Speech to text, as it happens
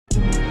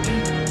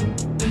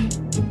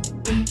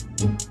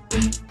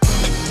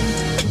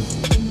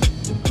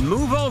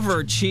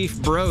for Chief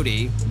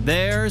Brody,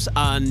 there's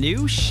a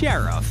new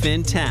sheriff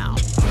in town.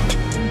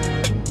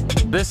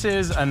 This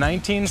is a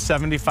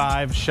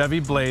 1975 Chevy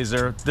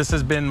Blazer. This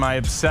has been my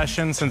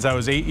obsession since I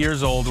was 8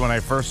 years old when I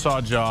first saw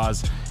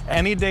Jaws.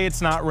 Any day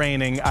it's not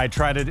raining, I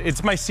try to,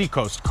 it's my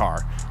Seacoast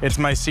car. It's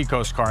my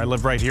Seacoast car. I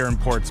live right here in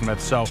Portsmouth.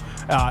 So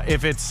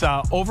if it's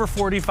over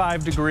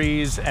 45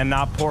 degrees and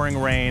not pouring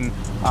rain,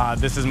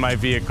 this is my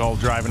vehicle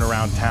driving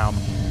around town.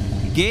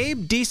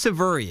 Gabe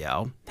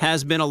DeSaverio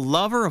has been a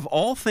lover of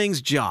all things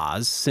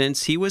Jaws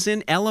since he was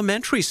in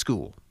elementary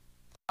school.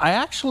 I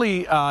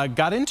actually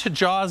got into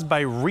Jaws by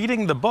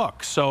reading the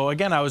book. So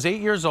again, I was 8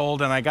 years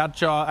old and I got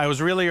Jaws. I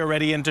was really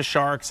already into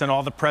sharks, and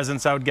all the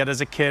presents I would get as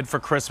a kid for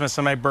Christmas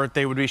and my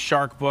birthday would be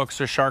shark books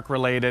or shark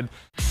related.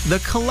 The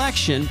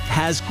collection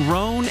has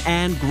grown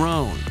and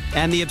grown,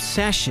 and the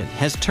obsession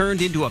has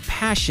turned into a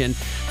passion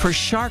for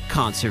shark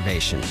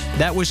conservation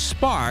that was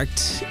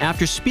sparked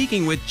after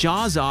speaking with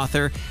Jaws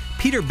author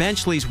Peter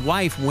Benchley's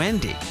wife,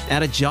 Wendy,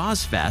 at a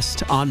Jaws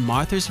Fest on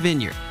Martha's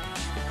Vineyard.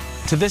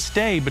 To this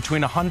day,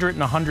 between 100 and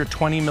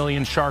 120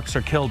 million sharks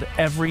are killed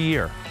every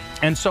year.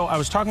 And so I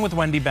was talking with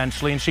Wendy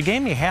Benchley, and she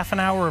gave me half an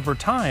hour of her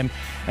time,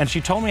 and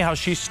she told me how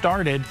she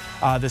started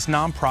this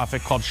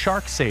nonprofit called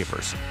Shark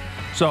Savers.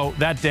 So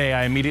that day,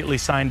 I immediately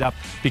signed up,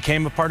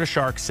 became a part of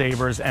Shark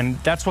Savers, and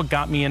that's what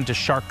got me into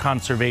shark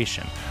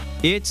conservation.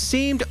 It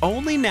seemed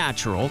only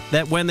natural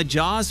that when the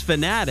Jaws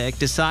fanatic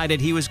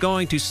decided he was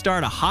going to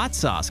start a hot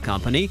sauce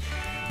company,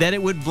 that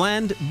it would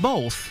blend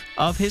both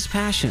of his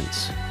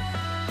passions.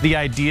 The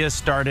idea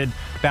started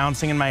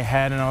bouncing in my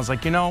head, and I was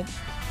like, you know,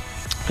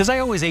 because I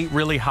always ate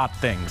really hot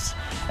things,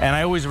 and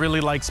I always really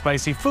liked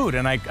spicy food,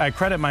 and I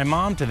credit my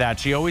mom to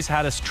that. She always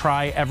had us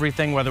try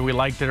everything, whether we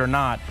liked it or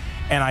not.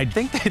 And I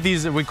think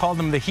that we called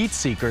them the heat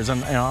seekers,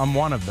 and you know, I'm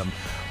one of them.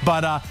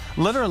 But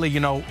literally, you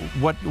know,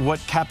 what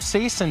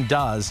capsaicin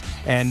does,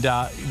 and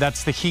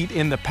that's the heat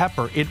in the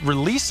pepper, it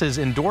releases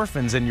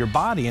endorphins in your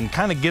body and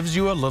kind of gives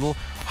you a little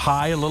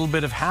high, a little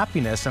bit of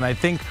happiness. And I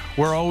think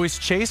we're always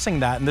chasing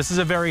that, and this is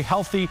a very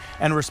healthy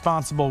and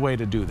responsible way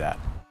to do that.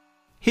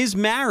 His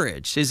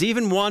marriage is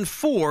even one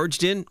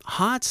forged in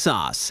hot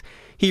sauce.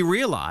 He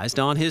realized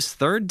on his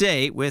third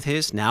date with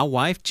his now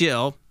wife,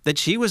 Jill, that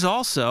she was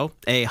also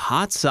a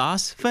hot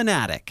sauce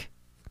fanatic.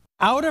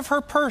 Out of her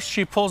purse,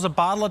 she pulls a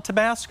bottle of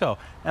Tabasco.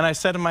 And I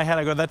said in my head,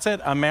 I go, that's it,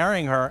 I'm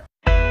marrying her.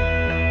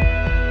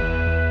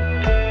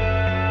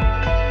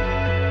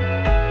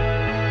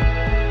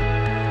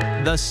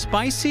 The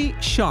Spicy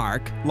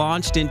Shark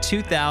launched in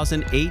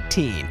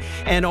 2018,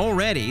 and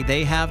already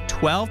they have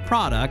 12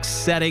 products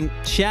setting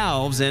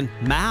shelves and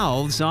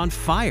mouths on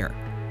fire.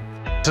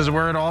 This is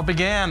where it all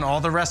began. All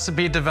the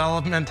recipe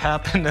development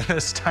happened in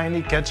this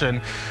tiny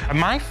kitchen.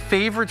 My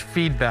favorite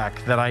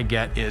feedback that I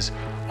get is,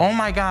 oh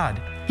my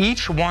God,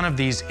 each one of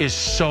these is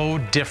so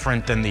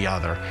different than the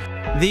other.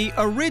 The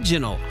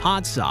original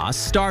hot sauce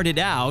started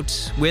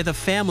out with a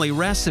family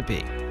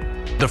recipe.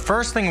 The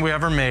first thing we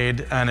ever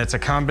made, and it's a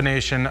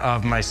combination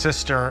of my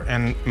sister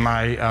and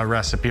my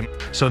recipe.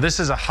 So this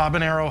is a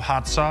habanero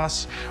hot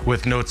sauce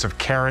with notes of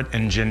carrot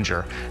and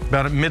ginger.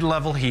 About a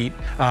mid-level heat.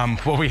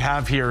 What we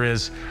have here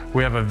is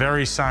we have a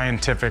very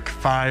scientific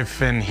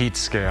 5-fin heat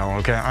scale,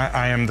 okay?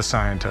 I am the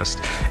scientist.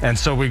 And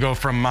so we go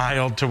from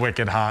mild to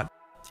wicked hot.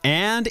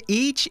 And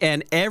each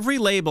and every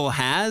label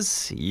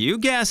has, you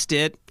guessed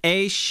it,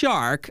 a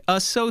shark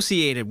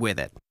associated with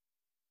it.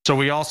 So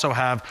we also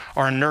have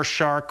our nurse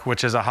shark,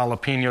 which is a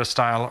jalapeno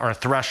style. Our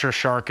thresher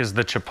shark is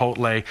the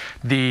chipotle.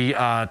 The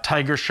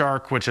tiger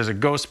shark, which is a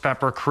ghost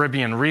pepper.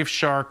 Caribbean reef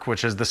shark,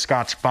 which is the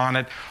Scotch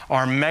bonnet.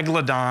 Our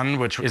megalodon,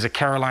 which is a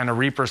Carolina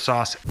Reaper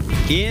sauce.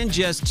 In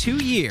just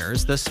 2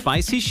 years, the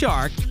Spicy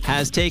Shark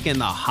has taken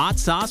the hot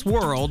sauce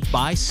world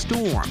by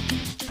storm.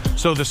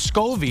 So the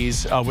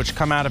Scovies, which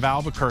come out of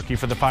Albuquerque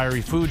for the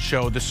Fiery Food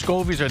Show, the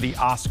Scovies are the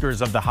Oscars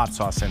of the hot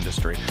sauce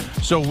industry.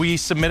 So we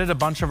submitted a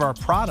bunch of our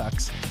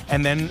products,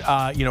 and then,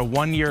 you know,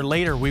 1 year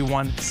later, we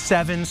won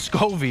 7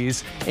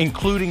 Scovies,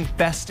 including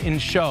Best in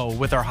Show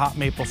with our hot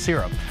maple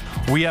syrup.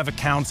 We have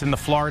accounts in the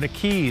Florida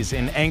Keys,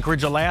 in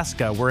Anchorage,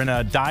 Alaska. We're in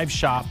a dive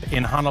shop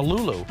in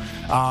Honolulu.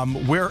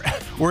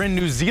 We're in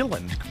New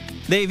Zealand.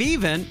 They've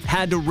even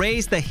had to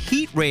raise the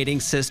heat rating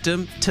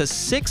system to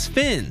 6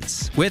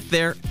 fins with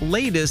their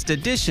latest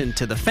addition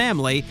to the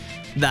family,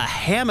 the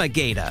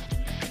Hamagator.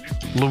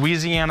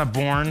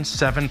 Louisiana-born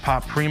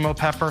 7-pot Primo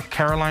pepper,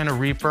 Carolina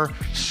Reaper,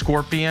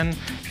 Scorpion,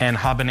 and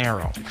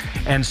Habanero.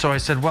 And so I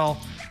said, well,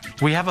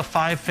 we have a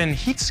 5-fin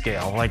heat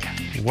scale. Like,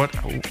 what?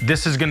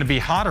 This is going to be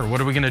hotter.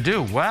 What are we going to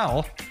do?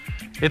 Well,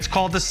 it's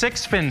called the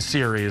 6-fin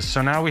series.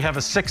 So now we have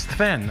a 6th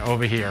fin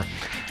over here.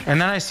 And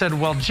then I said,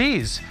 well,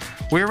 geez,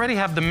 we already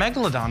have the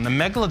Megalodon. The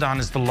Megalodon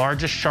is the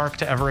largest shark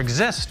to ever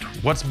exist.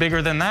 What's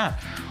bigger than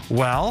that?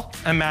 Well,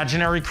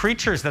 imaginary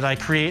creatures that I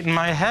create in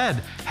my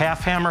head.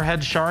 Half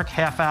hammerhead shark,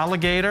 half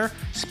alligator,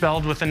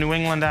 spelled with a New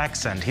England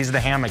accent. He's the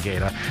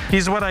Hamagator.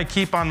 He's what I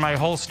keep on my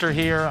holster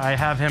here. I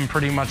have him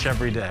pretty much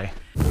every day.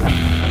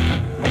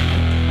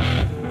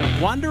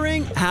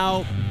 Wondering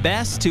how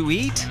best to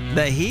eat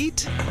the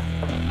heat?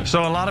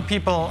 So a lot of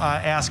people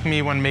ask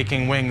me when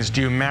making wings,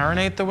 do you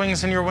marinate the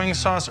wings in your wing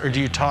sauce or do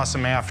you toss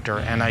them after?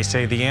 And I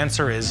say the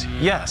answer is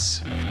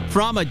yes.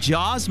 From a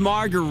Jaws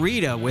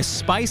margarita with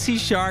spicy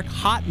shark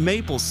hot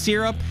maple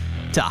syrup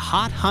to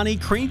hot honey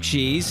cream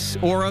cheese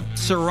or a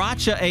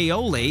sriracha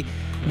aioli,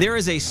 there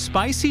is a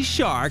spicy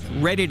shark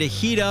ready to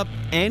heat up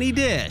any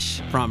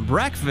dish, from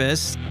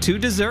breakfast to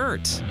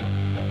dessert.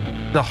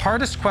 The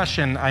hardest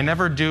question, I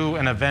never do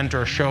an event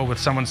or a show with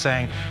someone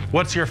saying,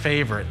 what's your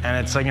favorite? And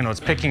it's like, it's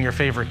picking your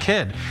favorite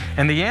kid.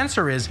 And the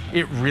answer is,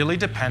 it really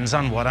depends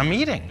on what I'm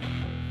eating.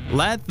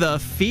 Let the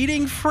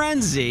feeding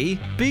frenzy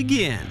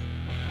begin.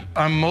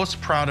 I'm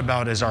most proud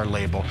about is our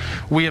label.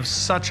 We have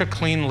such a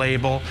clean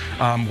label.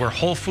 We're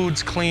Whole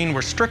Foods clean.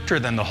 We're stricter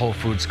than the Whole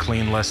Foods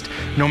clean list.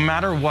 No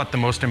matter what, the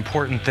most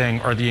important thing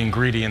are the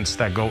ingredients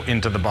that go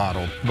into the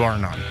bottle, bar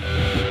none.